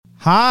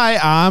Hi,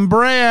 I'm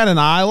Bran, and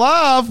I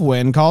love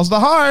When Calls the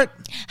Heart.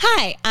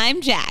 Hi, I'm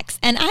Jax,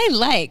 and I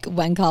like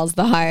When Calls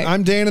the Heart.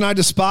 I'm Dan, and I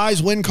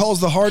despise When Calls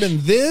the Heart, and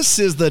this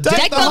is the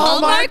Deck the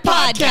Hallmark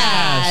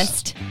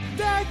Podcast.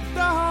 Deck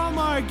the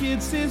Hallmark,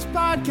 it's his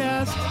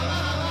podcast.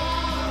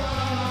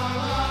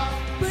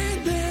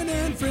 Brandon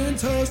and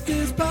friends host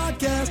this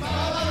podcast.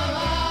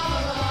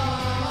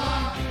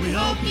 We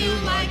hope you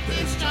like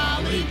this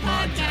jolly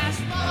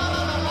podcast.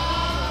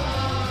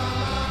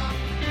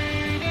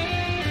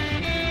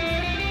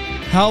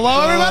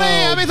 Hello, everybody.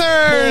 Happy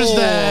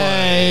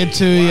Thursday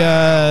to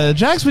you.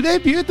 Jax, we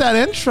debuted that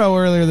intro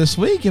earlier this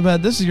week,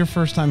 but this is your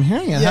first time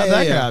hearing it. How'd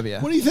that grab you?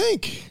 What do you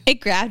think?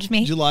 It grabbed me.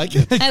 Did you like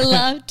it? I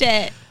loved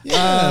it.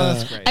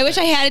 That's great. I wish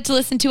I had it to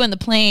listen to on the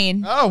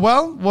plane. Oh,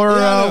 well,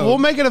 we'll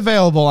make it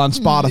available on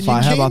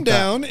Spotify. How about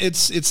that?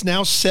 It's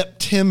now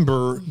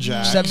September,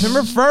 Jack.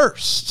 September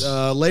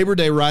 1st. Labor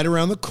Day right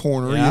around the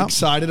corner. Yeah. Are you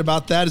excited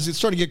about that? Is it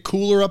starting to get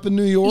cooler up in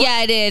New York?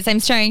 Yeah, it is. I'm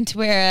starting to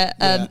wear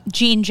a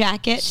jean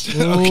jacket.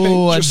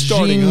 Ooh, a just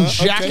starting, jean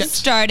huh? jacket. Okay.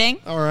 Starting.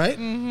 All right.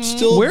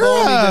 Still balmy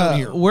down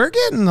here. We're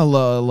getting a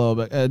little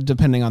bit,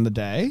 depending on the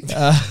day.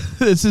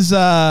 This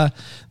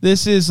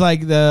is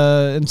like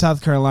in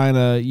South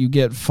Carolina, you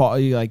get fall,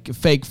 like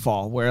fake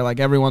fall, where like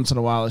every once in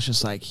a while it's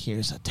just like,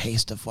 here's a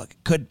taste of what it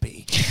could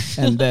be,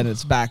 and then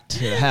it's back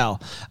to hell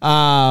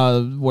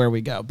where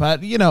we go. But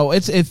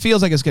it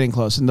feels like it's getting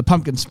close, and the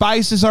pumpkin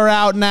spices are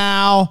out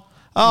now.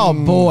 Oh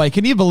boy,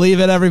 can you believe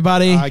it,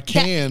 everybody? I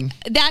can.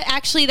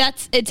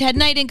 That's Ted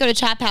and I didn't go to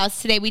Chop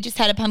House today. We just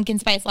had a pumpkin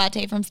spice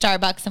latte from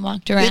Starbucks and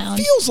walked around.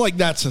 It feels like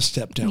that's a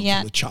step down Yeah.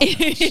 from the Chop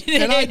House.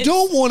 And I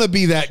don't want to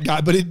be that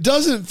guy, but it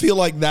doesn't feel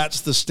like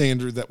that's the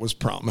standard that was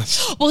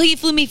promised. Well, he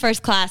flew me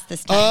first class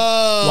this time.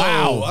 Oh,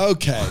 Wow.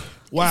 Okay.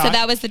 Wow. So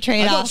that was the I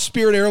trade-off. thought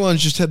Spirit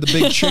Airlines just had the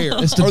big chair.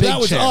 It's the or big that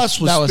was chair. us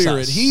with That was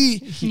Spirit. us.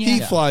 He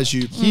flies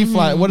you. He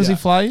fly. What does he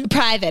fly you?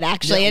 Private,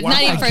 actually. Yeah, It's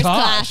not wow. even first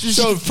Gosh. class. It's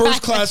So just first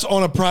private. class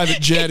on a private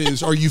jet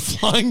is, are you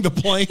flying the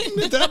plane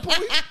at that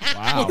point?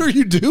 Wow. What are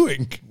you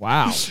doing?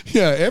 Wow.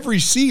 Yeah, every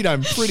seat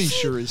I'm pretty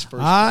sure is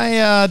first.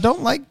 I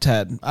don't like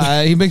Ted.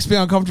 He makes me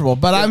uncomfortable,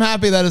 but I'm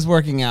happy that it's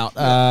working out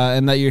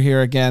and that you're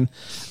here again.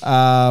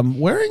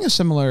 Wearing a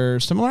similar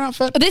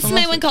outfit. This is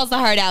my When Calls the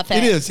Heart outfit.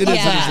 It is. It is.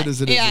 Yeah. It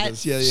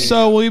is. Yeah.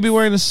 So will you be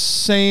wearing the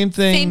same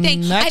thing? Same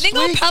thing. Next I think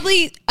week? I'll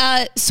probably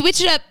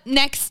switch it up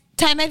next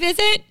time I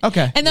visit.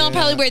 Okay. And then I'll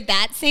probably wear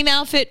that same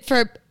outfit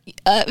for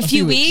a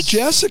few weeks.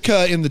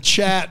 Jessica in the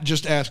chat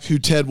just asked who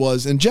Ted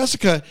was, and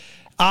Jessica,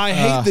 I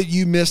hate that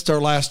you missed our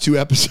last two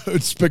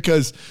episodes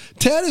because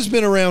Ted has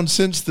been around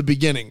since the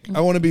beginning. I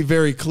want to be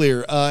very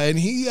clear, and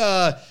he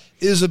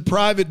is a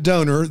private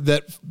donor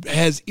that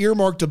has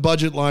earmarked a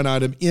budget line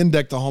item in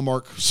Deck the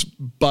Hallmark's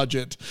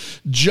budget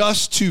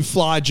just to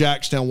fly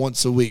Jax down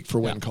once a week for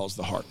When Calls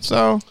the Heart.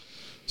 So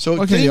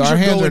So okay, things our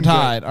hands are going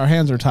tied. great. Our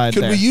hands are tied.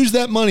 Could there. we use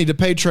that money to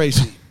pay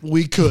Tracy?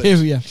 We could.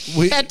 Yeah.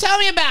 Tell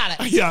me about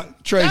it. Yeah,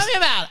 Tracy. Tell me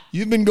about it.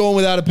 You've been going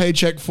without a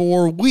paycheck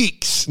for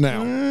weeks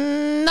now.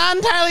 Not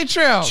entirely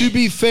true. To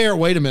be fair,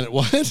 wait a minute,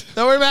 what?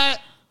 Don't worry about it.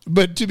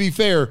 But to be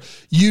fair,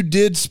 you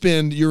did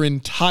spend your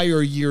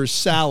entire year's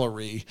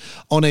salary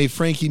on a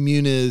Frankie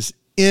Muniz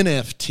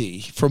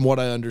NFT, from what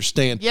I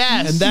understand.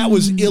 Yes. And that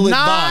was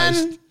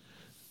ill-advised.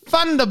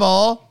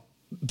 Non-fundable,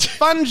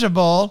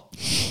 fungible,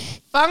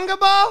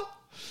 fungible,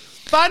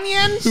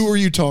 Funyuns, Who are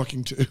you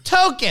talking to?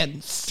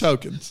 tokens.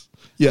 Tokens.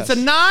 Yes. It's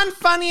a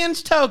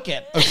non-Funyuns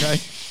token. Okay.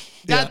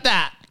 Got Yeah.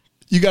 that.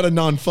 You got a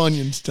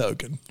non-Funyuns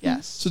token.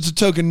 Yes. So it's a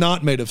token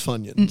not made of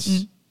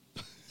Funyuns.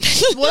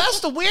 Well, that's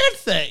the weird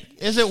thing,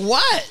 is it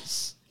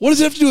was. What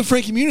does it have to do with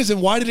Frankie Muniz, and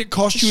why did it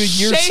cost you a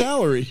year's Shaped-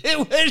 salary?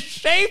 It was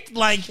shaped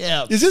like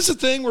him. Is this a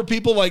thing where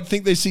people like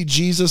think they see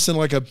Jesus in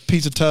like a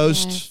piece of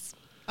toast?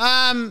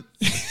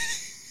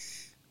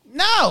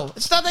 No,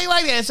 it's nothing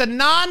like that. It's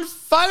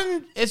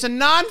a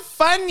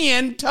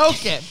non-Funyun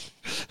token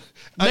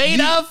made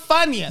of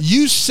Funyuns.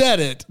 You said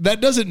it. That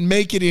doesn't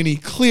make it any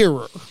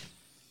clearer.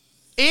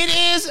 It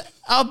is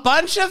a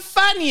bunch of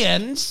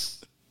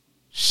Funyuns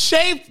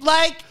shaped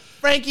like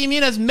Frankie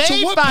Muniz, made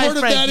So what by part of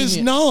Frankie that is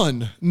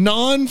Muniz.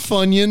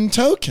 non-Funyun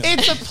token?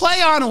 It's a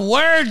play on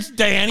words,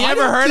 Dan. You I ever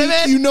don't heard of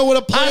think it? you know what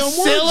a play a on words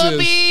is.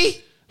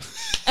 syllabi.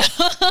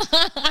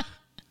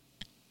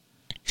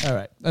 All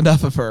right.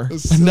 Enough of her. A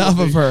Enough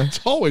syllabi. of her. It's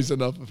always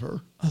enough of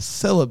her. A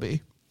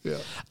syllabi. Yeah.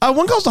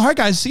 One Calls the Heart,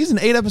 guys. Season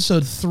 8,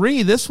 episode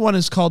 3. This one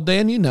is called,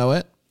 Dan, you know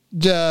it.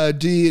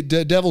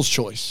 Devil's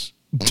Choice.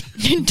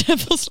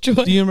 Devil's Joy.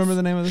 Do you remember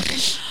the name of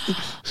this?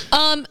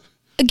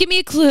 Give me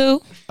a clue.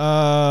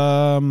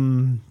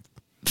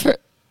 For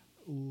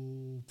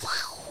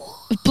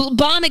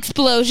bomb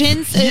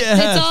explosions.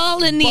 Yes. It's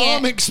all in the air.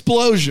 Bomb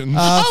explosions.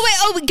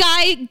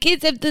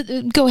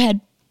 Go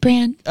ahead,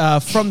 Bran.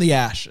 From the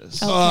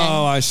Ashes. Okay.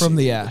 Oh, I see. From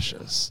the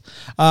Ashes.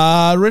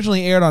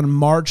 Originally aired on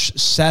March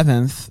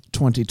 7th,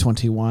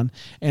 2021,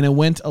 and it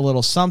went a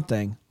little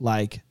something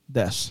like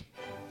this.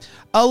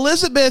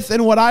 Elizabeth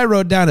and what I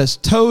wrote down as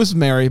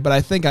Toesmary, but I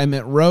think I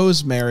meant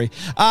Rosemary.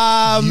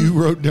 You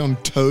wrote down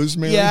toes,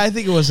 man? Yeah, I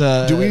think it was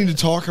a... Do we need to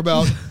talk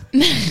about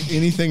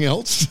Anything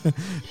else?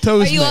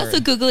 Toesmary. Are you also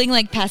Googling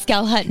like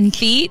Pascal Hutton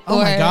feet? Oh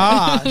my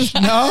gosh,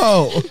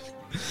 no.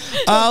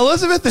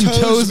 Elizabeth and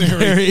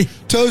Toesmary.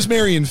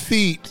 Toesmary and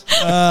feet.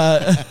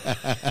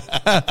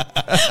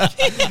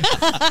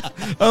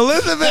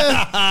 Elizabeth.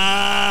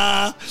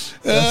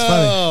 That's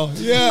funny.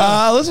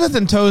 Yeah. Elizabeth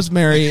and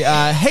Toesmary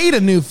hate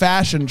a new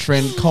fashion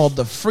trend called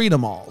the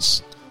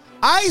Freedomalls.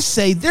 I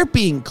say they're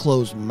being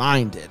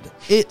closed-minded.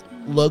 It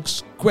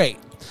looks great.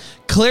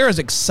 Claire is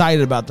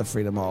excited about the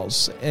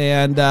Freedomalls,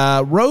 and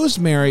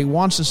Rosemary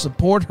wants to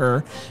support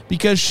her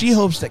because she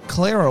hopes that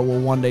Clara will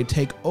one day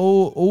take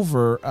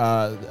over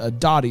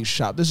Dottie's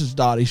shop. This is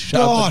Dottie's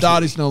shop, but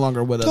Dottie's no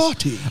longer with us.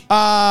 Dottie.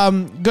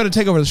 Going to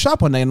take over the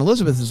shop one day, and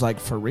Elizabeth is like,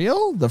 for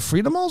real? The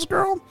Freedomalls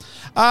girl?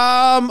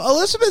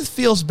 Elizabeth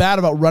feels bad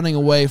about running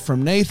away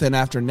from Nathan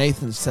after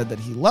Nathan said that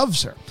he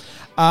loves her.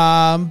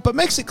 But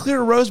makes it clear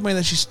to Rosemary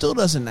that she still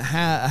doesn't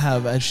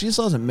she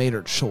still hasn't made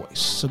her choice.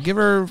 So give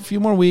her a few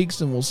more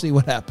weeks and we'll see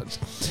what happens.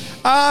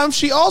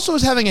 She also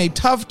is having a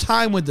tough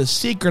time with the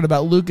secret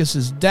about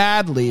Lucas's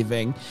dad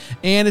leaving,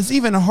 and it's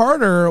even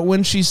harder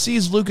when she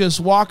sees Lucas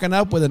walking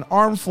up with an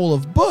armful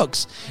of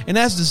books and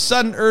has the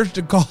sudden urge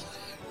to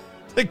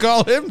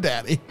call him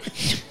daddy.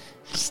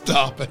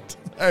 Stop it.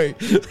 Sorry,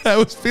 I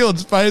was feeling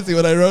spicy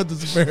when I wrote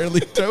this,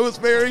 apparently.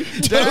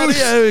 Toesmary? Daddy?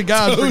 Oh,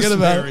 God, forget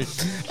about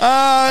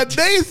it.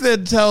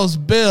 Nathan tells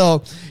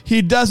Bill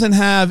he doesn't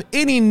have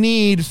any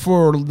need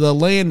for the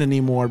land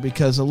anymore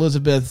because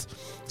Elizabeth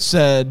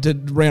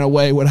ran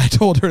away when I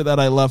told her that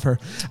I love her.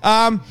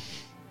 And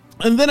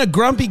then a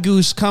grumpy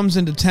goose comes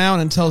into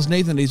town and tells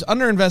Nathan he's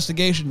under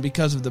investigation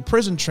because of the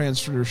prison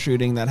transfer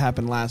shooting that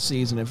happened last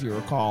season. If you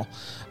recall,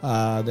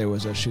 there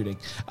was a shooting.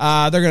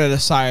 They're going to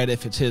decide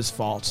if it's his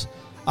fault.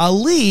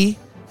 Lee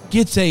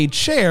gets a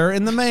chair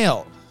in the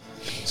mail.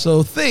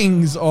 So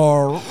things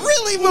are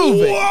really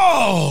moving.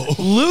 Whoa!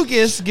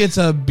 Lucas gets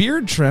a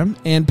beard trim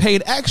and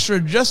paid extra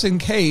just in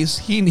case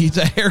he needs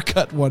a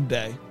haircut one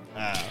day.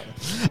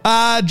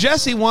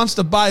 Jesse wants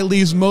to buy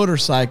Lee's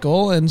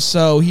motorcycle, and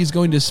so he's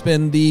going to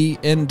spend the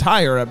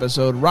entire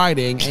episode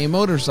riding a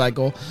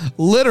motorcycle.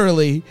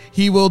 Literally,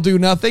 he will do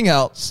nothing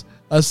else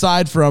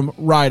aside from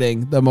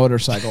riding the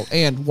motorcycle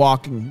and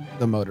walking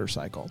the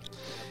motorcycle.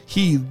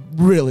 He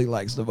really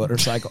likes the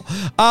motorcycle.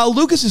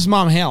 Lucas's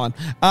mom, Helen,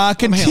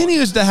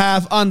 continues to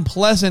have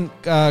unpleasant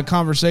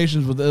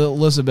conversations with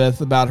Elizabeth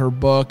about her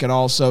book and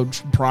also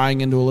prying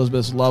into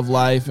Elizabeth's love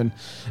life, and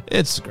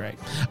it's great.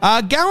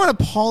 Gowan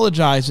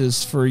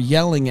apologizes for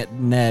yelling at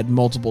Ned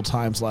multiple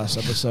times last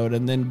episode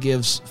and then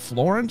gives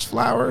Florence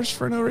flowers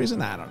for no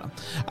reason. I don't know.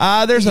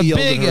 There's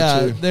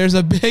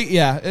a big,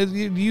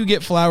 you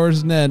get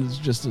flowers, Ned, it's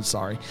just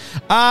sorry.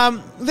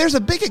 There's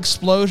a big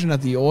explosion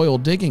at the oil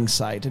digging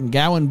site, and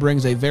Gowan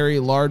brings a very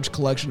large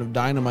collection of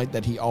dynamite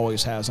that he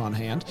always has on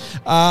hand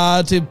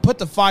to put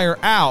the fire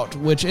out,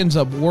 which ends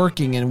up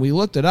working, and we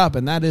looked it up,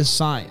 and that is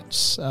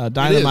science.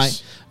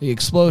 Dynamite, the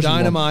explosion.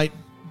 Dynamite,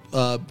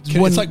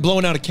 it's like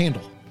blowing out a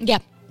candle.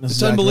 Yep. It's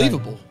exactly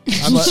unbelievable.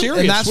 Right. I'm serious.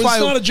 And that's why,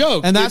 it's not a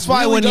joke. And that's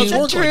why when does you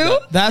work true?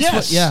 like that. That's yes.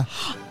 what,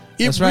 yeah.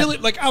 It really,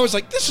 like, I was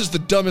like, this is the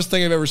dumbest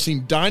thing I've ever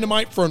seen.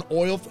 Dynamite for an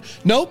oil.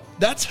 Nope,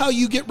 that's how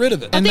you get rid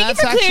of it. Oh, And thank you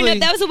that's for clearing actually-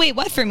 that. That was a wait,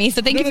 what for me?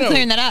 So thank you for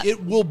clearing that up.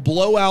 It will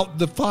blow out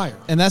the fire.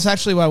 And that's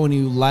actually why when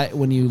you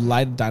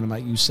light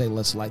dynamite, you say,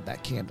 let's light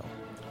that candle.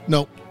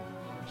 Nope.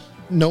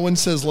 No one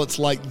says let's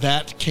light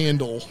that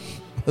candle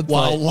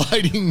while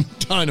lighting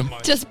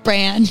dynamite. Just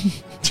brand.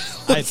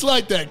 Let's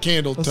light that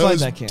candle. Let's light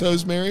that candle.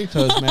 Toesmary.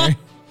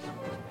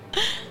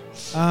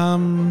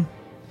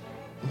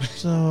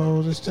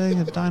 So this thing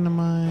is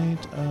dynamite.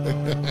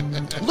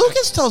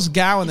 Lucas tells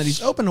Gowan that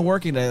he's open to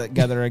working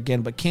together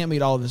again, but can't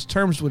meet all of his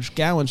terms, which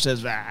Gowan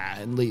says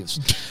and leaves.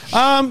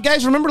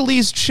 Guys, remember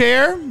Lee's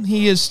chair?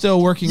 He is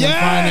still working on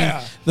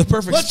finding the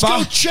perfect Let's spot.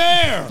 go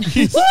chair.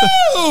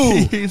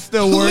 Woo! He's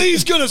still working.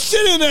 Lee's gonna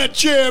sit in that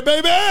chair,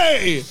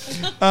 baby.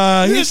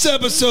 This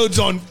episode's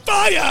on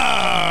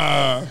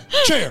fire.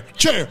 Chair.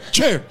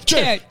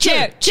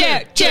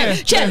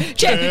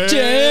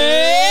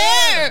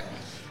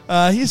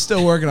 He's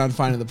still working on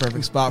finding the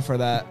perfect spot for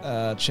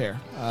that chair.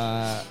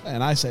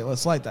 And I say,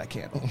 let's light that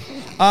candle.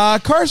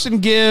 Carson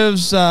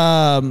gives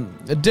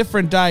a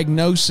different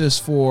diagnosis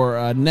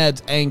for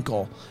Ned's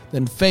ankle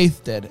than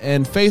Faith did.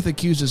 And Faith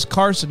accuses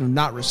Carson of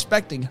not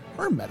respecting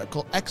her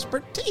medical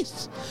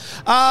expertise.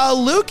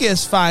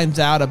 Lucas finds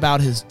out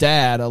about his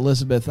dad.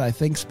 Elizabeth, I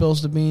think,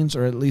 spills the beans,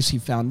 or at least he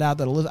found out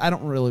that Elizabeth, I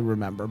don't really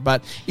remember.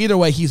 But either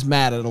way, he's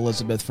mad at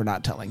Elizabeth for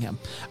not telling him.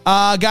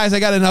 Guys, I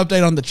got an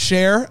update on the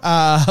chair.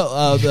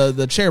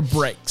 The chair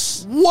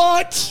breaks.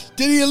 What?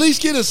 Did he at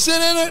least get a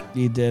sit in it?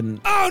 He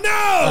didn't. Oh, no.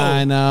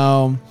 I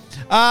know.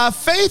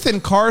 Faith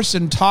and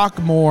Carson talk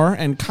more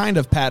and kind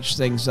of patch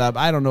things up.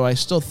 I don't know. I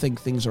still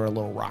think things are a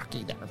little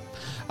rocky there.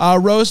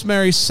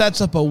 Rosemary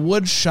sets up a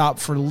wood shop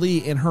for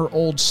Lee in her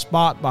old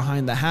spot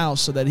behind the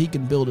house so that he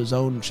can build his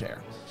own chair.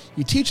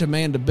 You teach a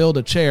man to build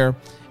a chair,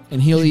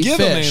 and he'll eat Give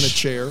fish. a man a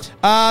chair.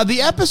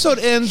 The episode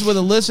ends with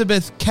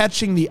Elizabeth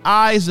catching the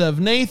eyes of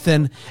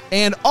Nathan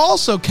and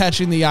also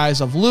catching the eyes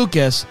of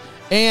Lucas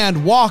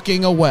and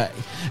walking away.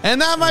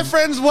 And that, my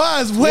friends,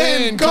 was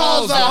When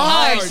Calls the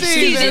Heart,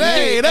 Season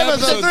 8,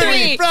 Episode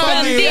 3,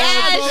 From the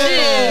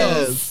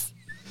Ashes.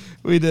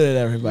 We did it,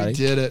 everybody. We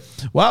did it.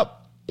 Well,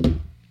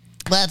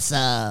 let's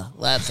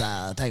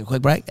take a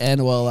quick break,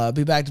 and we'll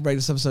be back to break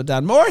this episode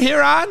down more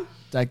here on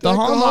Deck the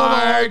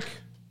Hallmark.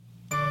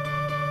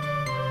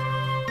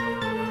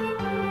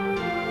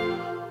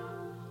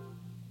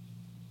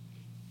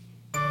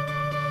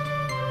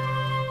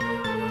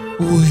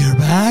 We're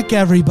back,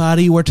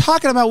 everybody. We're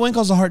talking about When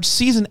Calls the Heart,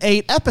 Season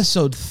 8,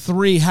 Episode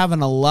 3.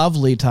 Having a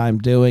lovely time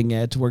doing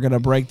it. We're going to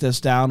break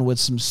this down with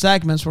some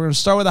segments. We're going to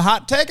start with a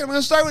hot take. I'm going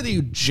to start with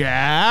you,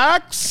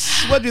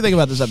 Jax. What do you think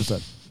about this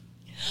episode?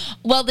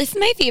 Well, this is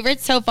my favorite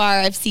so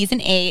far of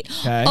Season 8.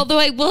 Okay. Although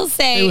I will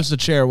say... It was the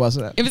chair,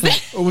 wasn't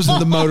it? Or was it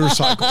the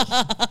motorcycle?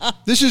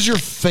 This is your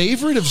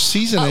favorite of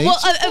Season 8? Well,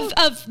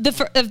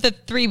 of the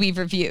 3 we've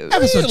reviewed.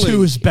 Episode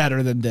 2 is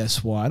better than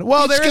this one.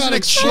 Well, there is an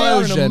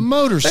explosion.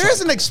 There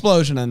is an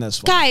explosion in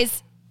this one.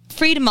 Guys,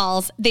 Freedom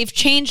Malls, they've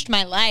changed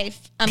my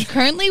life. I'm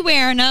currently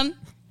wearing them.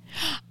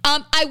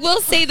 I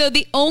will say, though,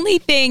 the only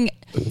thing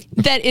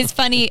that is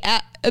funny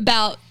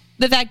about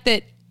the fact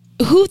that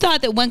who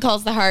thought that When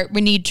Calls the Heart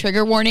would need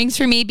trigger warnings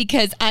for me,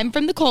 because I'm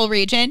from the coal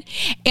region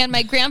and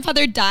my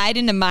grandfather died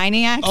in a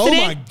mining accident.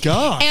 Oh my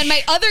gosh. And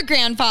my other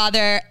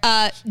grandfather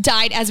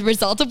died as a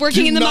result of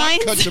working in the mines.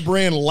 Do not cut to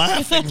Brand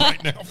laughing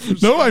right now.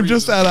 No, I'm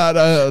just at I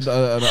know,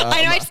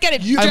 I just got to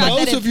drop that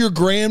both in. of your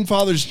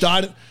grandfathers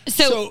died.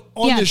 So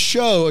on yeah. the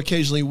show,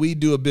 occasionally we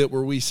do a bit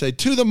where we say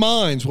to the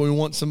mines when we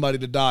want somebody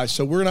to die.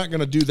 So we're not going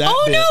to do that.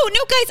 Oh bit no,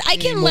 guys, I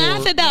can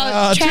laugh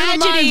about tragedy. To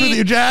the mines with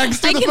you,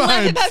 Jax. I can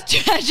laugh about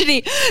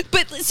tragedy.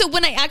 But so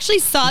when I actually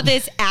saw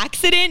this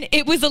accident,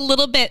 it was a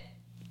little bit.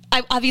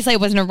 Obviously, I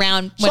wasn't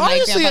around when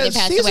my grandfather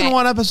passed Season away.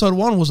 1, Episode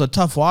 1 was a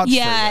tough watch.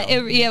 Yeah,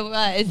 for you. it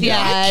was.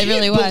 Yeah, it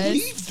really was. I can't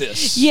believe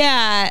this.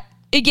 Yeah.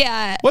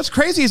 Yeah. What's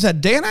crazy is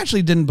that Dan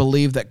actually didn't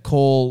believe that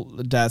coal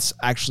deaths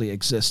actually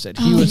existed.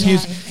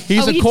 He's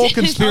a coal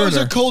conspirator. I was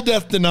a coal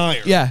death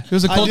denier. Yeah, he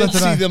was a coal death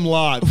denier. I did see them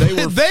live.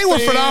 They were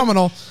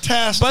phenomenal.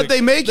 Fantastic. But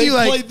they make you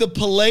like... They played the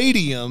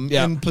Palladium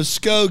in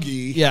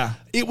Muskogee. Yeah.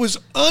 It was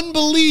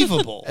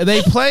unbelievable.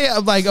 They play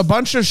like a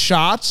bunch of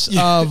shots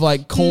of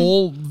like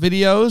coal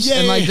videos,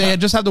 and like they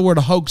just have the word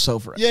hoax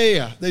over it.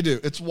 Yeah, they do.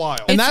 It's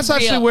wild. And that's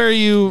actually where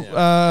you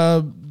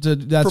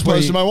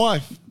proposed to my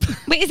wife.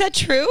 Wait, is that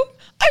true?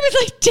 I was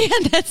like,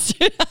 Dan, that's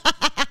true.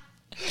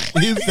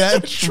 Is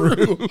that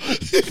true?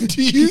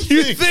 Do you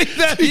think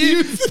that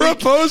he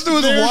proposed to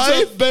his wife?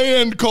 There's a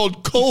band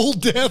called Coal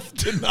Death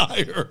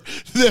Denier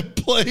that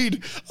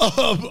played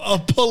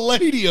a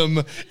Palladium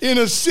in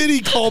a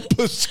city called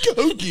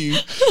Muskogee,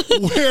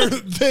 where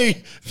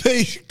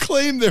they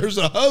claim there's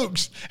a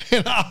hoax,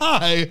 and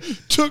I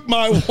took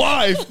my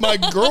wife, my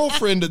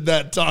girlfriend at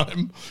that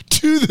time,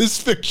 to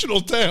this fictional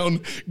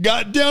town,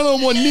 got down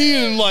on one knee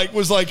and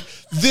was like,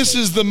 this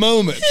is the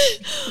moment.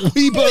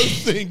 We both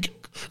think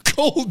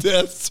coal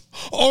deaths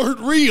aren't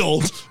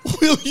real.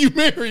 Will you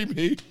marry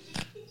me?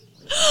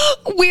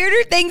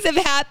 Weirder things have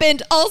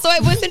happened. Also, I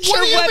wasn't sure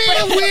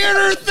what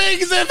weirder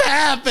things have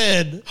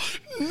happened.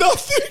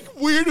 Nothing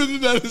weirder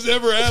than that has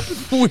ever happened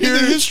in the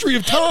history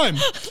of time.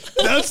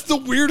 That's the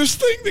weirdest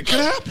thing that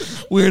could happen.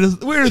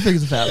 Weirder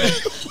things have happened.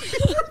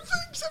 Weirder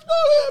things have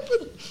not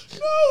happened.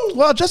 No.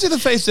 Well, Jesse the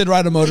Face did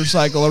ride a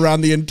motorcycle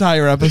around the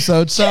entire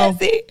episode, so...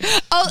 Jesse.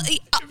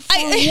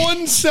 For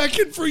 1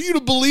 second for you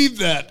to believe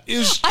that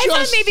is just... I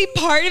thought maybe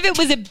part of it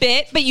was a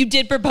bit, but you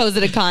did propose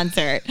at a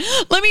concert.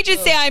 Let me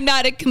just say I'm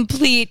not a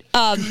complete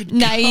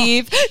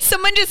naive.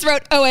 Someone just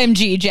wrote,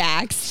 OMG,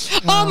 Jax.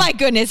 Oh, my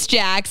goodness,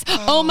 Jax.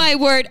 Oh, my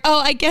word. Oh,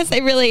 I guess I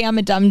really am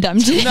a dum-dum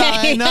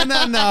today.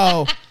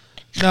 No.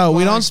 No,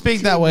 we don't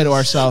speak that way to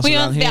ourselves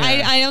around here.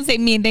 I don't say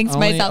mean things to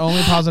myself.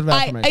 Only positive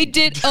affirmation. I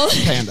did...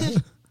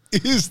 Panda.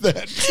 Is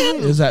that true?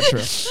 Is that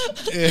true?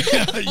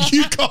 Yeah,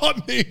 you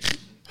caught me.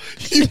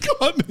 You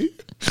got me.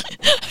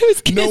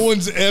 No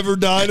one's ever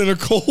died in a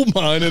coal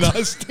mine, and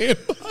I stand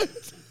by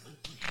it.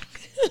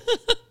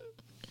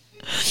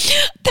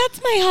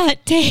 That's my hot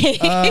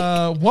take.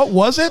 What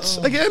was it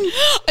again?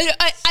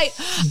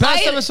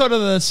 Best episode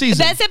of the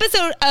season. Best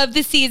episode of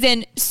the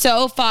season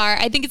so far.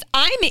 I think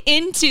I'm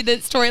into the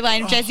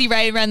storyline of Jesse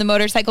riding around the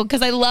motorcycle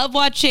because I love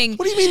watching.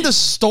 What do you mean the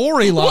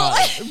storyline? Well,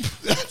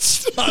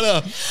 that's not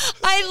a.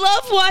 I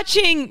love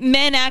watching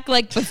men act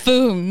like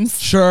buffoons.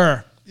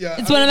 Sure. Yeah,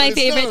 it's one of my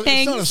favorite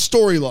things. It's not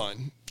a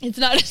storyline. It's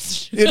not.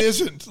 It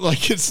isn't.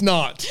 It's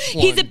not.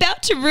 He's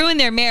about to ruin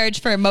their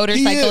marriage for a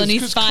motorcycle, and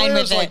he's fine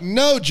with it. Like,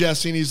 no,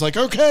 Jesse, and he's like,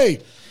 okay,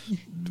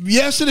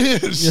 yes, it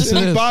is. Yes,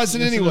 and he buys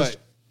it anyway.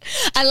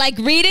 I like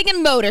reading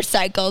and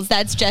motorcycles.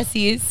 That's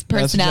Jesse's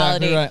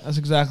personality. That's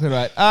exactly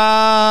right.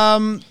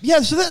 Yeah.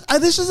 So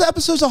this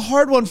episode's a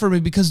hard one for me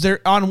because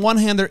on one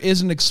hand there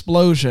is an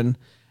explosion,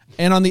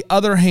 and on the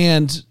other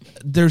hand,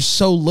 there's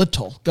so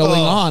little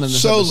going on in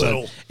this episode. So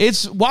little.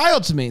 It's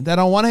wild to me that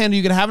on one hand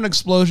you can have an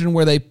explosion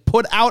where they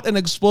put out an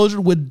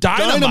explosion with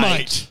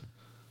dynamite.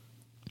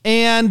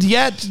 And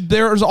yet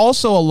there's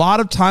also a lot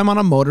of time on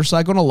a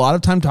motorcycle and a lot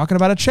of time talking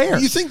about a chair.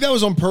 You think that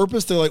was on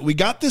purpose? They're like, we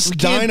got this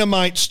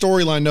dynamite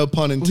storyline, no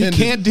pun intended.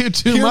 We can't do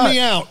too Hear much. me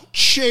out.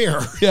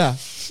 Chair. Yeah.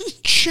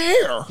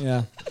 Chair.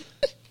 Yeah.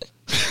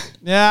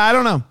 Yeah, I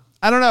don't know.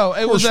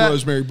 It was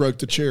Rosemary broke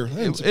the chair.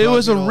 it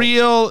was a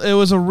real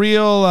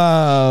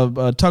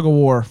tug of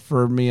war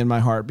for me in my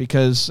heart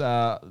because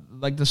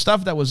like the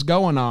stuff that was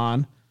going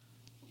on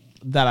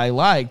that I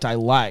liked.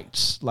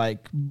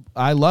 Like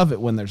I love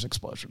it when there's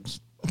explosions.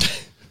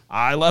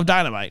 I love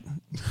dynamite.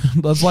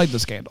 Let's light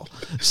this candle.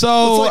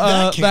 So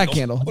that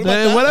candle.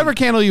 Whatever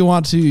candle you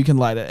want to, you can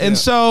light it. And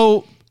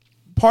so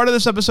part of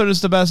this episode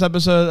is the best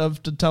episode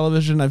of the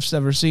television I've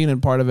ever seen,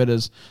 and part of it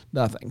is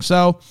nothing.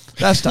 So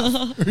that's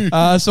tough.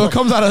 So it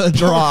comes out of a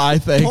draw, I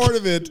think. Part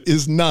of it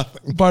is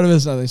nothing. Part of it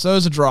is nothing. So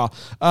it's a draw.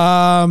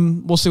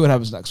 We'll see what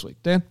happens next week.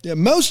 Dan? Yeah,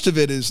 most of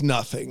it is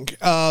nothing.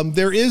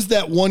 There is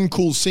that one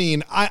cool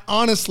scene. I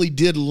honestly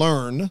did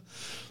learn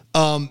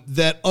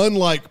that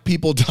unlike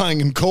people dying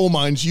in coal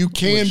mines, you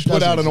can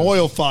put out an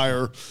oil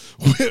fire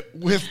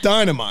with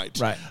dynamite.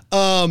 Right.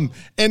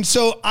 And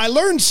so I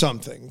learned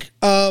something.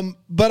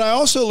 But I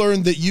also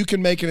learned that you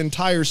can make an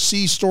entire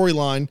C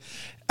storyline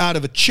out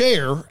of a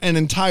chair, an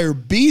entire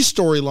B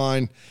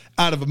storyline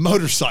out of a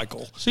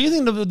motorcycle. So you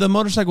think the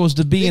motorcycle was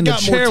the B and the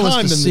chair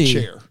was the C?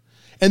 The chair.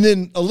 And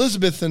then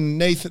Elizabeth and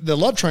Nathan, the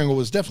love triangle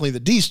was definitely the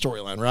D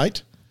storyline,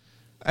 right?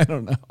 I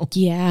don't know.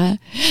 Yeah.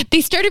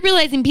 They started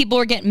realizing people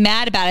were getting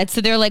mad about it.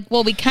 So they're like,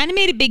 well, we kind of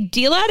made a big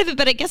deal out of it,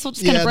 but I guess we'll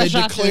just kind of brush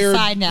it off to the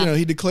side now. You know,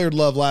 he declared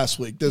love last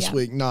week. This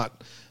week,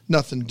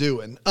 nothing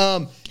doing.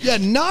 Not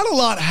a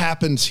lot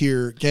happens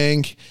here,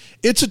 gang.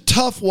 It's a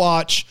tough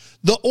watch.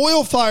 The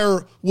oil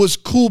fire was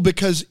cool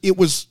because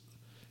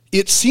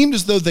it seemed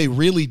as though they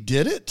really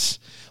did it.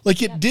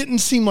 Like, it didn't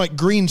seem like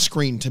green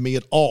screen to me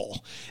at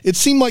all. It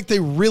seemed like they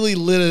really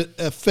lit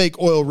a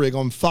fake oil rig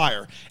on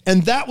fire.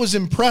 And that was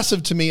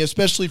impressive to me,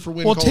 especially for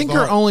when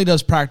Tinker only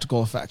does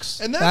practical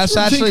effects. And that's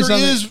where Tinker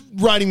is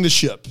riding the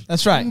ship.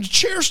 That's right. And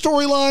chair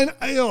storyline,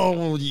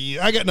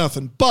 I got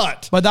nothing.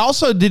 But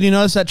also, did you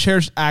notice that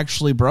chair's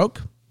actually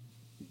broke?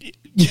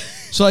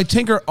 So, like,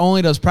 Tinker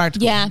only does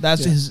practical. Yeah.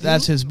 That's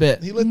his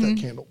bit. He lit that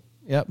candle.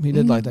 Yep, he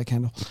did light that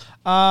candle.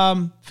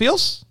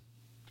 Feels?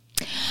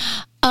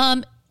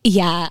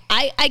 Yeah,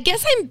 I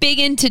guess I'm big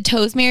into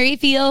Toastmary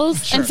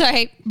feels. Sure. I'm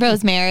sorry,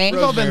 Rosemary.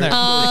 We've all been there. It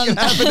can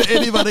happen to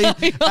anybody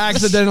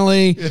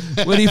accidentally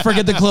when you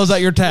forget to close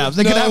out your tabs.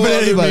 It can happen to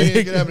anybody.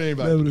 It can happen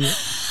to anybody.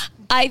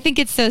 I think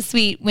it's so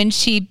sweet when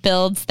she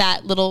builds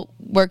that little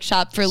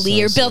workshop for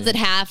Lee, or builds it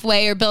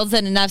halfway, or builds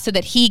it enough so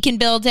that he can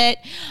build it.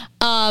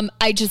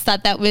 I just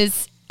thought that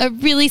was a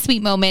really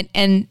sweet moment,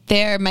 and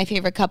they're my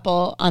favorite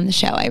couple on the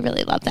show. I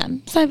really love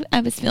them. So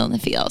I was feeling the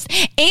feels.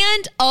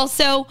 And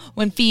also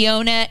when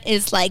Fiona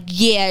is like,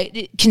 yeah,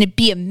 can it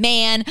be a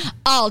man?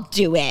 I'll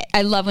do it.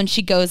 I love when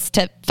she goes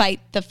to fight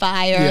the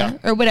fire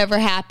or whatever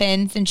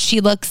happens, and she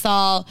looks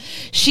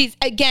she's,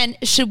 again,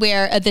 should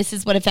wear a "This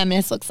is what a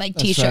feminist looks like"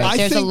 t-shirt. Right.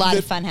 There's a lot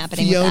of fun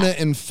happening Fiona with that.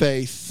 and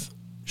Faith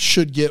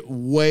should get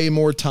way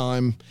more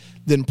time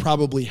than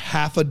probably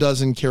half a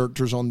dozen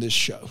characters on this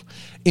show,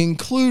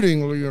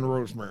 including Lee and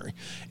Rosemary,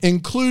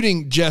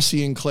 including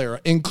Jesse and Clara,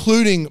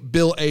 including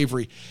Bill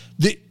Avery.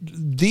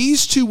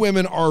 These two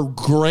women are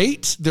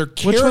great.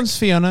 Which one's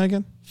Fiona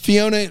again?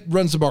 Fiona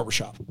runs the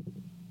barbershop.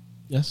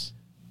 Yes.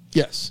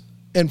 Yes.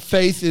 And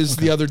Faith is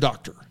the other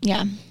doctor.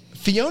 Yeah.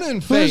 Fiona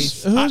and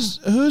Faith.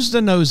 Who's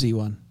the nosy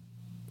one?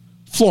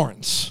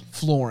 Florence.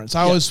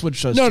 I always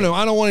switch those. No,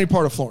 I don't want any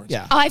part of Florence.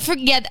 Yeah. Oh, I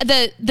forget.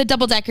 The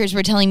double deckers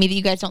were telling me that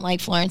you guys don't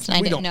like Florence, and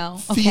I didn't know.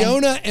 Okay.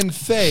 Fiona and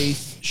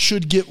Faith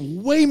should get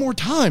way more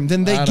time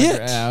than they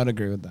get. I would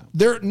agree with that.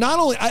 They're not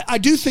only. I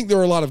do think there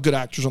are a lot of good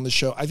actors on the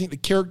show. I think the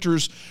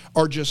characters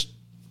are just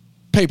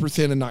paper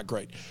thin and not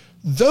great.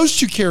 Those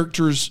two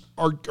characters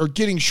are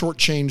getting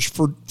shortchanged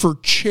for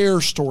chair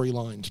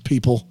storylines,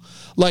 people.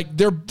 Like,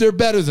 they're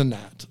better than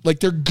that.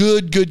 Like, they're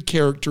good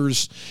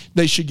characters.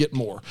 They should get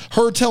more.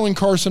 Her telling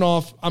Carson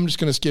off, I'm just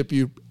going to skip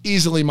you,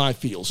 easily my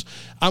feels.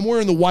 I'm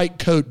wearing the white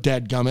coat,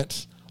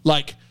 dadgummit.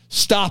 Like,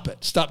 stop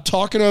it. Stop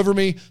talking over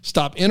me.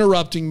 Stop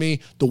interrupting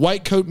me. The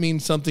white coat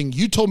means something.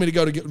 You told me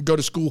to go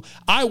to school.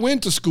 I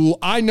went to school.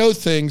 I know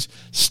things.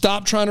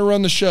 Stop trying to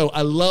run the show.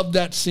 I loved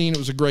that scene. It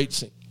was a great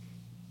scene.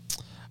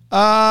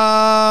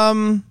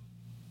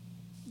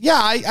 Yeah,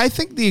 I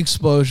think the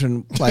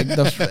explosion, like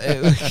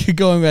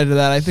going back to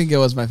that, I think it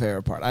was my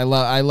favorite part. I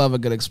love a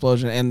good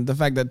explosion, and the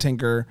fact that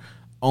Tinker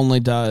only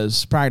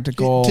does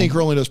practical.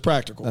 Tinker only does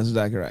practical. That's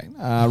exactly right.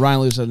 Ryan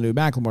Lewis doesn't do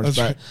Macklemore's,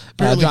 but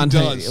right. John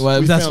does.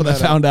 Well, that's what I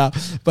found out.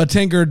 But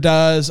Tinker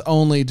does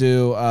only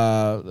do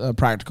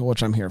practical,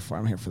 which I'm here for.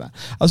 I'm here for that.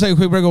 I'll take a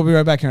quick break. We'll be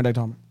right back here on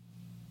Daytona.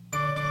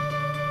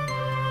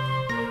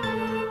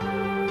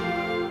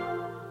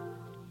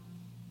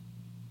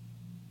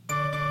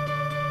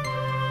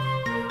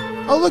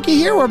 Oh, looky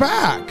here, we're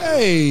back.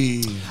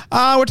 Hey.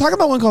 We're talking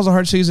about When Calls the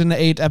Heart Season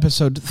 8,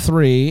 Episode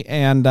 3,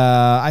 and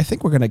I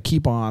think we're going to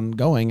keep on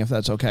going, if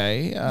that's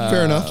okay.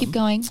 Fair enough. Keep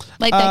going.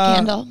 Light that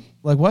candle.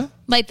 Like what?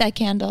 Light that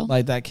candle.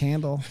 Light that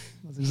candle.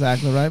 That's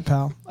exactly right,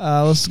 pal.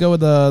 Let's go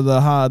with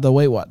the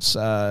wait what's,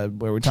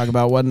 where we talk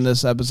about what in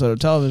this episode of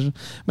television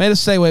made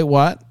us say wait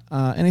what.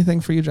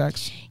 Anything for you,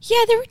 Jax?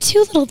 Yeah, there were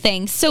two little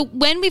things. So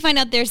when we find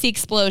out there's the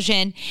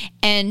explosion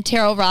and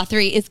Terrell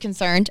Rothery is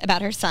concerned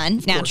about her son,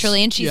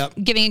 naturally, and she's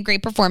giving a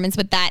great performance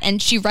with that, and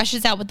she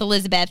rushes out with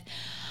Elizabeth.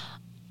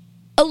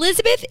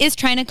 Elizabeth is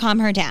trying to calm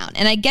her down.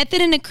 And I get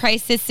that in a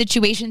crisis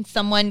situation,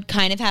 someone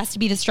kind of has to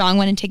be the strong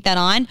one and take that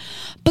on.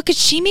 But could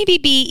she maybe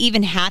be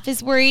even half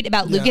as worried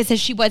about Lucas as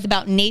she was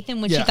about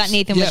Nathan when she thought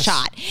Nathan was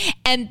shot?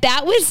 And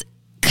that was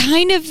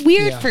kind of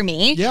weird for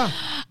me. Yeah.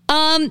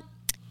 And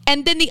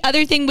then the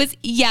other thing was,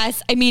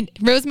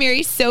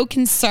 Rosemary's so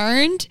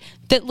concerned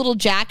that little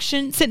Jack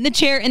shouldn't sit in the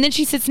chair, and then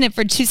she sits in it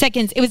for 2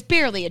 seconds. It was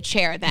barely a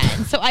chair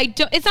then. So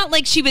it's not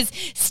like she was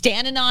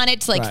standing on it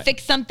to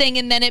fix something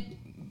and then it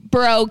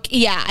broke.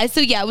 Yeah.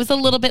 So it was a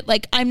little bit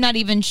like, I'm not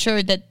even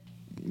sure that.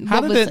 How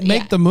did it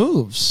make the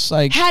moves?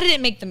 Like, how did it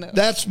make the move?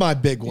 That's my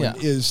big one.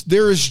 Is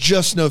there is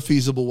just no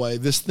feasible way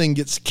this thing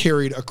gets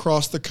carried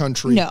across the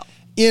country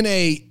in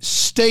a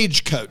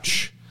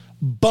stagecoach,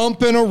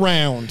 bumping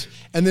around,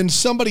 and then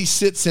somebody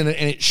sits in it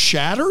and it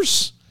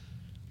shatters.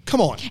 Come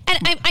on.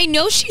 And I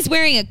know she's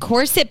wearing a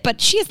corset,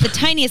 but she has the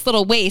tiniest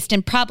little waist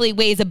and probably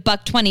weighs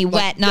 $120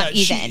 wet, not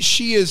even.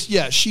 She is,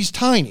 she's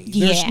tiny.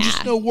 There's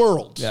just no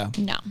world. Yeah.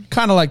 No.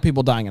 Kind of like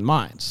people dying in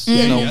mines.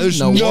 There's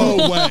no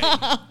way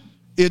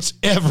it's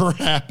ever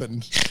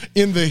happened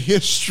in the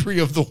history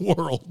of the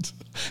world.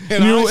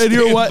 And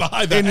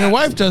your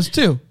wife does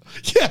too.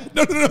 Yeah,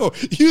 no.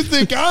 You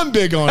think I'm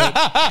big on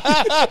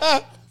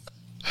it.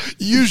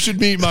 You should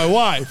meet my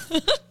wife.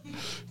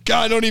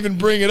 God, don't even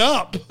bring it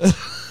up.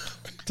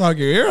 Talk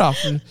your ear off.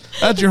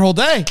 That's your whole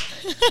day.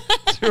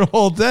 That's your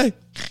whole day.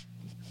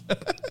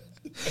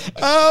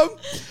 I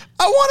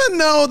want to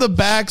know the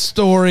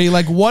backstory,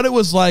 like what it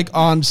was like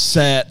on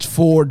set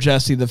for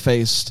Jesse the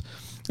Faced.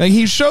 Like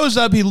he shows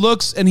up, he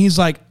looks, and he's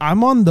like,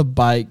 I'm on the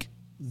bike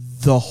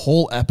the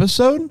whole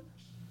episode?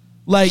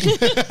 Like, he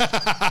looked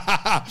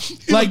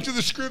at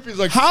the script. He's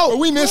like, "How are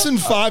we missing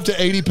 5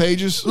 to 80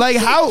 pages?" Like,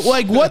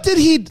 what did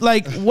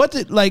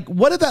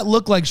that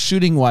look like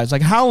shooting wise?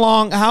 Like, how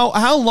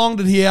long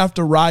did he have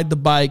to ride the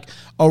bike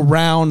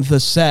around the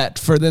set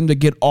for them to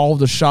get all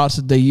the shots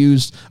that they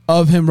used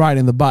of him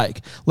riding the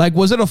bike? Like,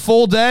 was it a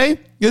full day?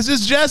 This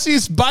is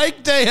Jesse's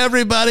bike day,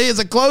 everybody. It's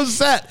a closed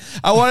set.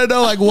 I want to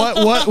know like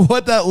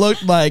what that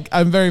looked like.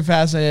 I'm very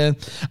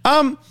fascinated.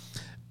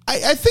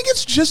 I think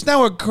it's just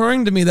now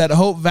occurring to me that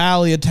Hope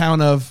Valley, a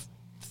town of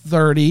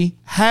 30,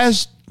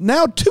 has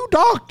now 2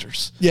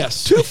 doctors.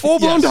 Yes. 2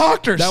 full-blown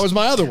doctors. That was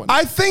my other one.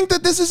 I think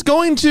that this is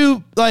going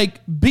to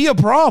be a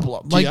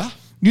problem. Like,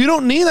 you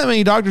don't need that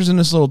many doctors in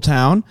this little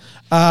town.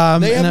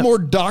 They have more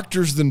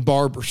doctors than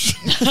barbers.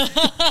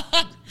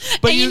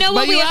 But you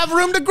have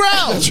room to grow.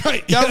 That's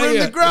right. You have room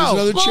to grow.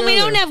 Well, we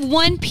don't have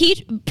one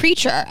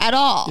preacher at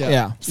all.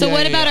 Yeah. So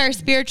what about our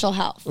spiritual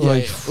health?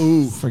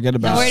 Ooh, forget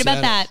about it. Not worried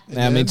about that.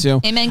 Yeah, me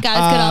too. Amen. God is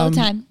good all the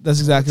time. That's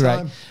exactly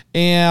right.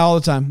 And all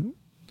the time.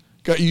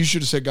 God, you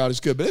should have said God is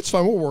good, but it's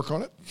fine. We'll work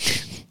on it.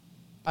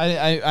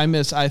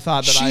 I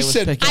thought that I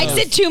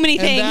said too many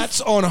things. And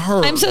that's on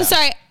her. I'm so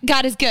sorry.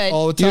 God is good.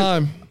 All the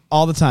time.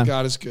 All the time.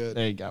 God is good.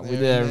 There you go. We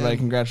did, everybody.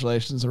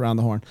 Congratulations around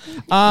the horn.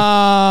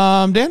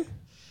 Dan?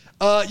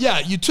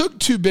 You took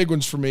 2 big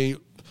ones for me.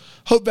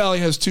 Hope Valley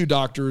has 2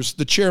 doctors.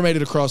 The chair made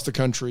it across the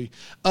country.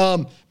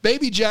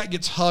 Baby Jack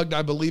gets hugged,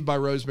 I believe, by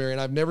Rosemary, and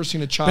I've never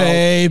seen a child.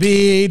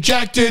 Baby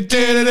Jack, baby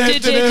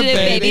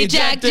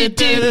Jack,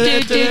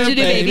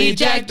 baby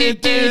Jack,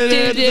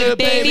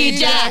 baby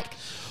Jack.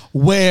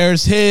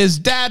 Where's his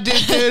dad?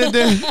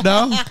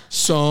 No?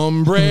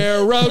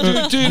 Sombrero.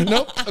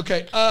 Nope.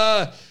 Okay.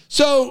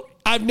 So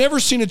I've never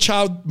seen a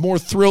child more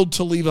thrilled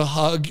to leave a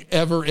hug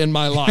ever in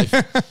my life.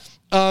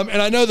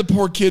 And I know the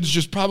poor kid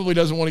just probably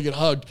doesn't want to get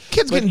hugged.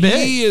 Kid's getting big.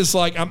 He is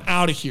like, I'm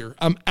out of here.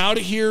 I'm out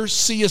of here.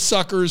 See you,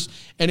 suckers.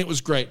 And it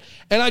was great.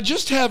 And I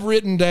just have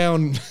written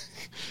down,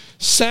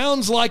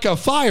 sounds like a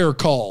fire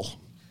call.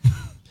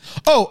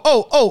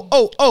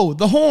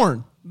 The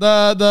horn.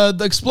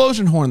 The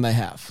explosion horn they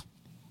have.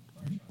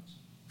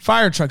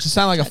 Fire trucks. It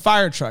sounded like a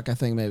fire truck, I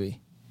think, maybe.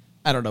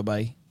 I don't know,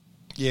 buddy.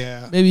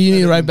 Yeah. Maybe you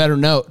need to write better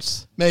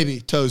notes.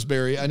 Maybe.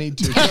 Toesberry. I need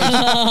to.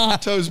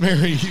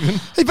 Toesberry even.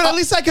 Hey, but at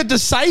least I could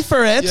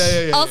decipher it.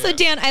 Yeah. Also,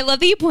 Dan, I love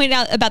that you pointed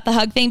out about the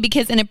hug thing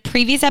because in a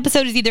previous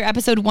episode, it's either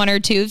episode 1 or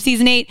 2 of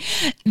season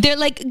 8, they're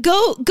like,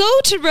 go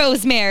to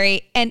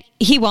Rosemary, and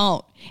he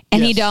won't.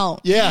 And he don't.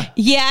 Yeah.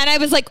 Yeah, and I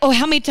was like, oh,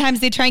 how many times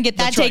they try and get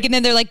that taken? And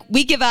then they're like,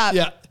 we give up.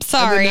 Yeah.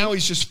 Sorry. And then now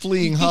he's just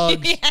fleeing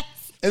hugs.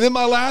 Yes. And then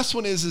my last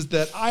one is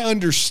that I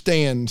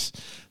understand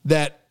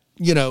that,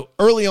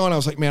 early on I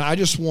was like, man, I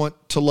just want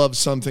to love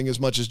something as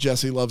much as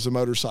Jesse loves a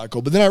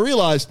motorcycle. But then I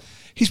realized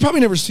he's probably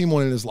never seen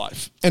one in his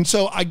life. And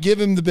so I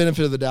give him the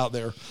benefit of the doubt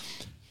there.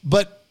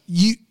 But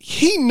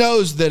he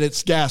knows that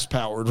it's gas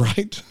powered,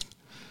 right?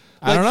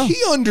 I don't know. He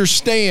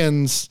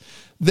understands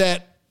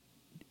that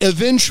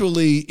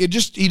eventually he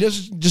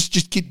doesn't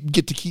just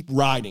get to keep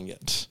riding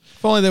it.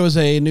 If only there was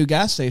a new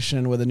gas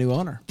station with a new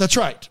owner. That's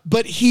right.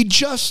 But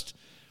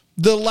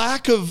the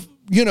lack of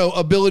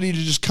ability to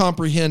just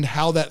comprehend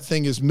how that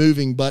thing is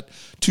moving, but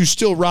to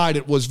still ride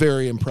it was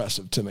very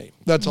impressive to me.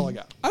 That's all I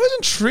got. I was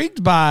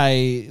intrigued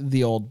by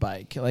the old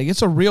bike. Like,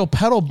 it's a real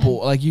pedal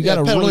boy. Like, you got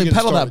to pedal to really get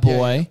pedal that started.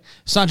 boy. Yeah.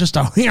 It's not just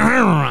a.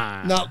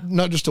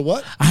 Not just a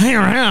what? I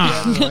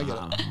get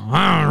it.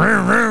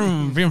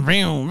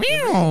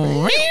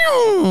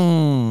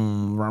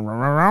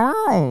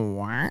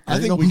 I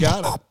think we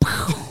got it.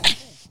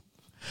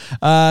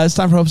 It's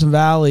time for Hopes and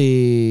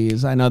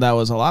Valleys. I know that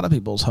was a lot of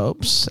people's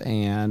hopes,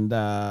 and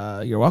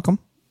you're welcome.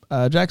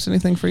 Jax,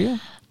 anything for you?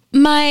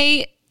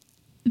 My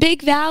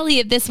big valley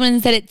of this one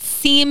is that it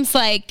seems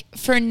like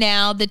for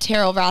now the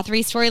Terrell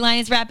Rothery storyline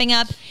is wrapping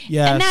up.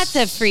 Yes. And that's a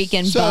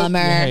freaking bummer.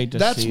 You hate to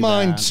That's see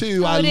mine that.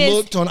 too. Oh, I it is.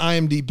 looked on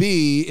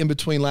IMDb in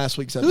between last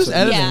week's episode. Who's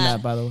editing Yeah.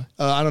 that, by the way?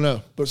 I don't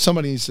know, but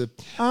somebody needs to.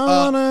 I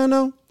wanna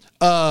know.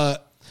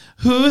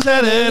 Who's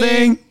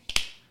editing?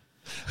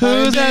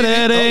 Who's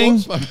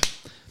editing? Oh, whoops,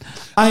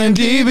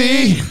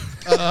 IMDb.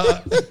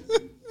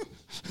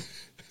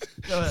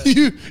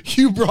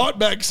 you brought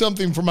back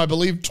something from, I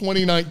believe,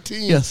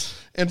 2019. Yes.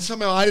 And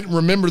somehow I didn't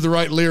remember the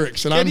right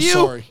lyrics, and I'm you?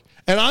 sorry.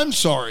 And I'm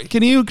sorry.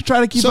 Can you try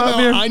to keep up Somehow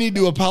here? I need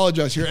to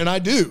apologize here, and I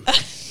do.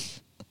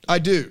 I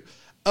do.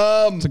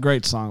 It's a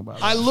great song, by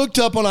the way. I looked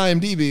up on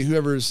IMDb,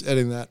 whoever's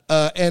editing that,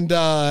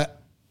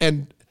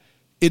 and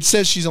it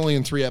says she's only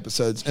in 3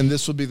 episodes, and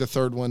this will be the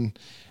 3rd one,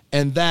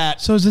 and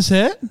that So is this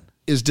it?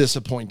 is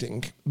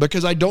disappointing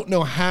because I don't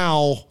know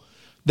how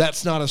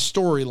that's not a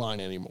storyline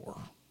anymore,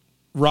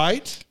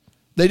 right?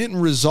 They didn't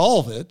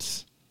resolve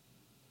it.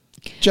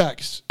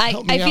 Jax, I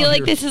help me feel out like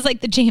here. this is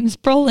like the James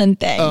Brolin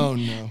thing. Oh,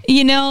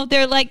 no.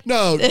 They're like,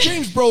 No,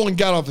 James Brolin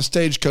got off a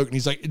stage coke, and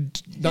he's like,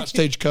 not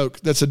stage coke.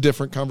 That's a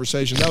different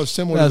conversation. That was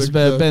similar That's to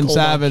the Ben Cole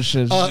Savage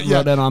Line. has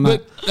wrote in on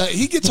that. But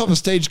he gets off a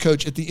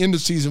stagecoach at the end of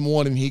season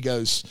 1, and he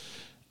goes,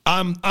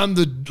 I'm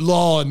the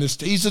law in this.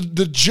 He's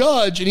the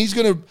judge, and he's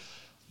going to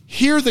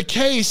hear the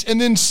case.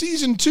 And then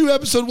season 2,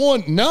 episode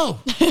 1,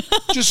 no.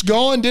 Just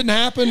gone, didn't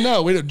happen.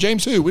 No,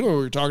 James who? We don't know what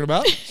we were talking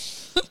about.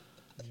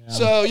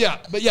 So,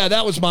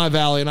 that was my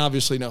valley, and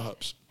obviously no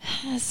hopes.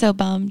 so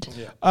bummed.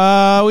 We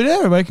did,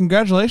 everybody.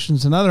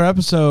 Congratulations. Another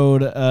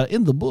episode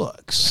in the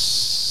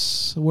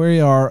books. We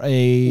are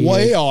a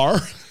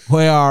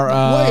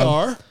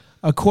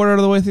quarter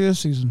of the way through this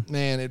season.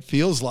 Man, it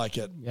feels like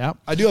it. Yep.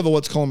 I do have a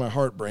What's Calling My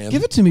Heart brand.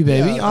 Give it to me,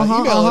 baby. Email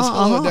us,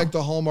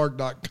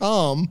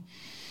 hello@deckthehallmark.com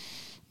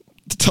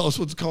to tell us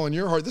what's calling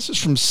your heart. This is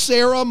from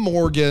Sarah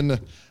Morgan.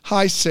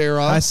 Hi,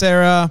 Sarah. Hi,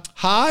 Sarah.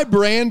 Hi,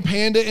 Brand,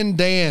 Panda, and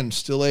Dan.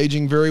 Still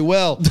aging very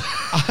well.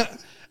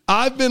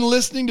 I've been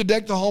listening to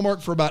Deck the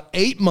Hallmark for about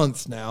 8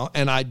 months now,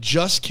 and I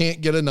just can't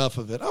get enough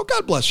of it. Oh,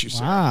 God bless you,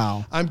 Sarah.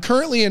 Wow. I'm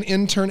currently an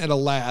intern at a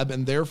lab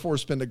and therefore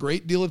spend a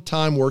great deal of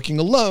time working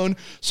alone,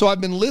 so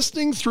I've been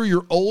listening through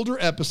your older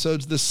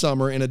episodes this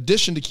summer in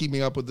addition to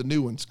keeping up with the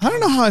new ones. I don't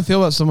know how I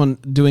feel about someone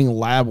doing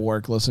lab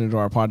work listening to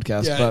our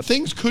podcast, Yeah, but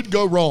things could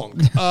go wrong.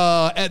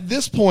 At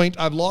this point,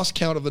 I've lost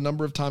count of the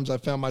number of times I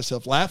found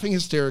myself laughing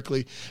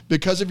hysterically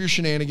because of your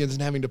shenanigans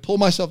and having to pull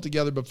myself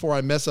together before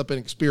I mess up an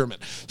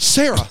experiment.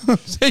 Sarah,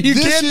 you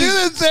can't do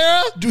this,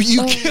 Sarah.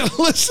 You can't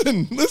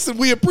listen.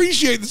 We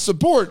appreciate the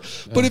support,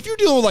 but if you're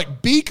dealing with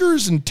like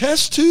beakers and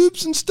test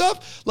tubes and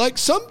stuff, like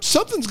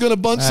something's gonna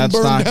bunch and That's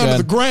burn not down to good.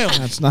 the ground.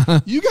 That's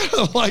not. You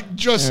gotta like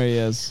just. There he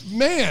is.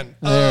 Man,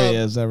 There he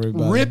is,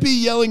 everybody.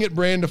 Rippy yelling at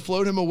Brand to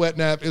float him a wet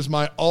nap is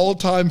my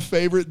all-time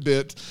favorite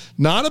bit.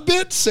 Not a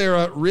bit,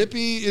 Sarah.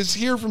 Rippy is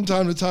here from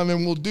time to time,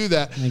 and we'll do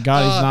that. Thank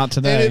God he's not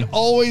today. And it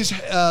always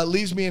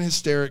leaves me in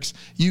hysterics.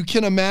 You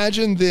can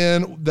imagine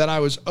then that I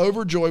was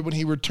overjoyed when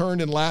he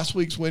returned in last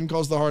week's When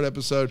Calls the Heart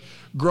episode.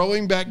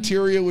 Growing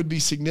bacteria would be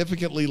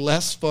significantly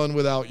less fun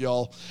without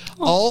y'all.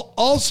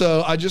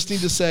 Also, I just need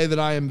to say that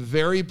I am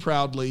very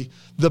proudly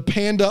the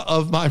panda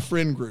of my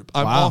friend group.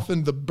 I'm Wow.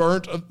 often the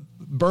brunt.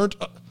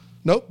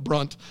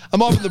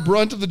 I'm often the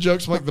brunt of the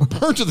jokes. I'm like the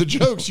burnt of the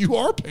jokes. You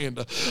are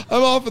panda.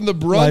 I'm often the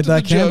brunt Light of the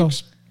that candle.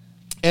 jokes.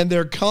 And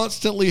they're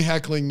constantly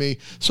heckling me.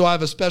 So I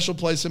have a special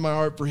place in my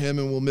heart for him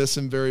and will miss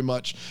him very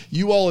much.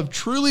 You all have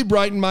truly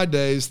brightened my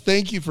days.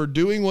 Thank you for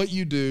doing what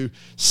you do.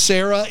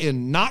 Sarah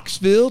in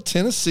Knoxville,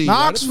 Tennessee.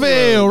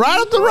 Knoxville,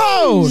 right up the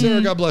road. Sarah,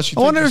 God bless you. I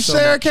Thank wonder you if so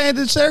Sarah much.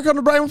 Did Sarah come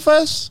to Brainwell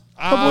Fest?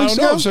 A couple I weeks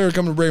don't know ago? if Sarah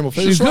coming to Brainwell.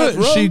 She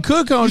could- she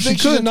could come. You She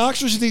think she's could. in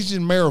Knoxville? She thinks she's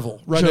in Maryville,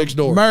 right next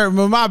door. Might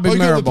be Oh, you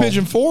go to the Maribel.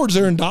 Pigeon Forge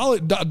there in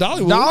Dollywood. You go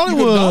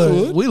to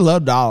Dollywood. We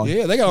love Dolly.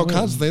 Yeah, they got all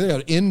kinds of things. They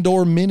got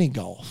indoor mini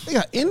golf. They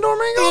got indoor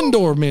mango?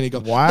 Indoor mini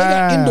golf. Wow. They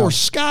got indoor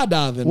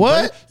skydiving.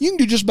 What? Brad. You can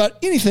do just about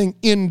anything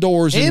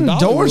indoors. in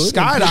Indoor Dollywood.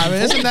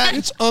 skydiving, isn't that-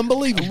 It's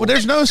unbelievable. Well,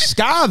 there's no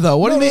sky, though.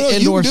 What do you mean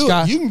indoor you can do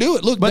sky? It. You can do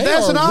it. Look, But they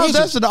that's are an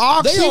wizards. They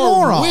are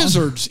oxymoron.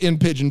 wizards in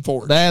Pigeon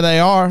Forge. There they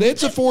are.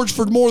 It's a forge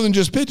for more than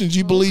just pigeons.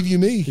 You believe you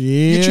me? Get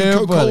your Yeah,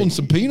 Coca-Cola buddy. and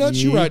some peanuts.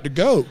 You right to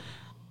go.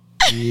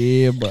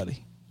 Yeah,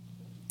 buddy.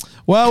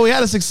 Well, we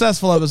had a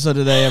successful episode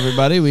today,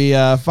 everybody. We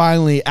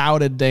finally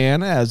outed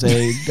Dan as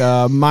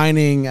a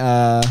mining.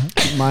 A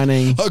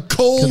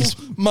coal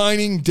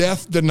mining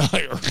death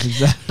denier.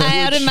 I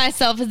outed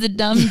myself as a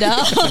dumb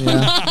dumb.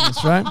 Yeah,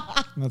 that's right.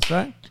 That's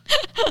right.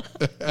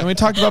 and we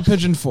talked about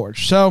Pigeon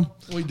Forge. So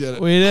We did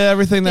it. We did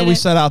everything that Did we it.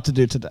 set out to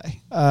do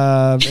today.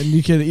 And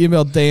you can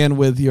email Dan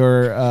with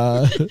your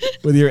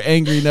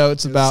angry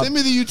notes about. Send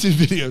me the YouTube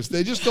videos.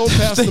 They just don't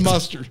pass the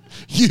muster.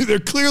 They're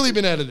clearly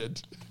been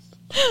edited.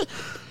 We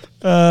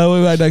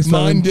might next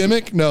time.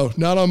 Mindemic? No,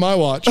 not on my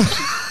watch.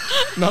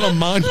 Not on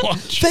mine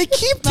watch. They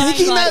keep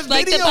taking that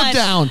like the video punch.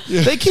 down.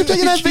 They keep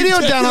taking that video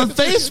down on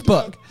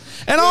Facebook.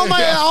 And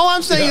all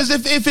I'm saying is,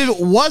 if it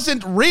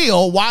wasn't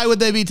real, why would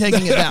they be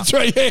taking it down? That's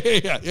right.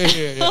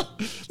 Yeah.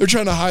 They're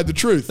trying to hide the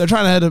truth. They're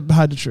trying to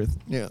hide the truth.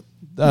 Yeah.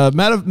 Mark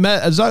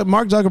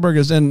Zuckerberg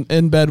is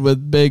in bed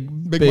with big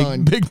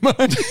Mind. Big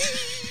mind.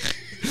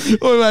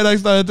 What about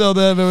next time? Until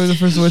then, maybe the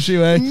first wish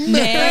you a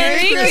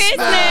Merry Christmas.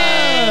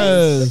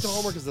 Deck the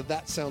Hallmark is the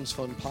That Sounds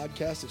Fun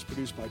podcast. It's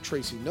produced by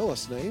Tracy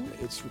Noah's name.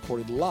 It's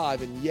recorded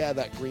live in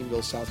that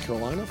Greenville, South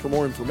Carolina. For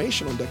more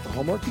information on Deck the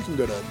Hallmark, you can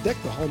go to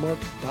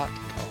deckthehallmark.com.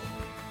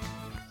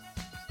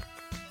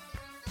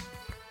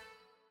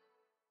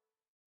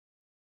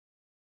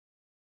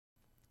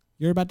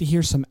 You're about to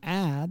hear some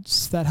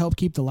ads that help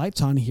keep the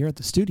lights on here at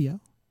the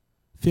studio.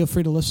 Feel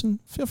free to listen.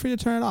 Feel free to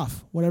turn it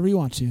off, whatever you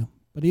want to.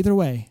 But either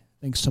way,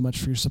 thanks so much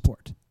for your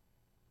support.